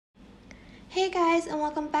Hey guys, and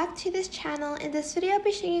welcome back to this channel. In this video, I'll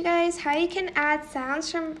be showing you guys how you can add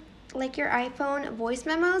sounds from like your iPhone voice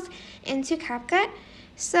memos into CapCut.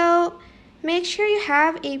 So make sure you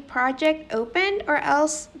have a project opened, or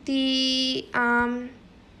else the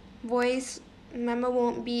voice memo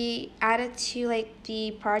won't be added to like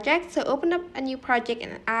the project. So open up a new project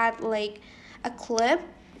and add like a clip,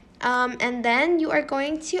 and then you are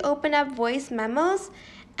going to open up voice memos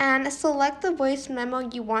and select the voice memo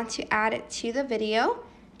you want to add it to the video.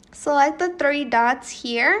 Select the three dots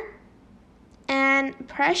here and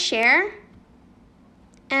press share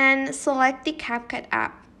and select the CapCut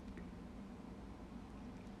app.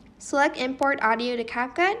 Select import audio to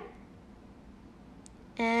CapCut,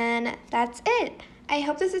 and that's it. I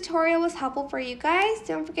hope this tutorial was helpful for you guys.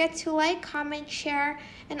 Don't forget to like, comment, share,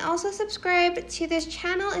 and also subscribe to this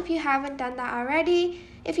channel if you haven't done that already.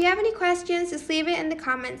 If you have any questions, just leave it in the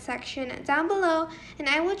comment section down below, and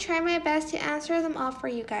I will try my best to answer them all for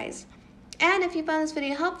you guys. And if you found this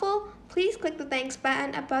video helpful, please click the thanks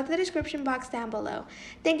button above the description box down below.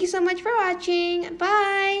 Thank you so much for watching.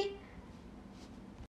 Bye!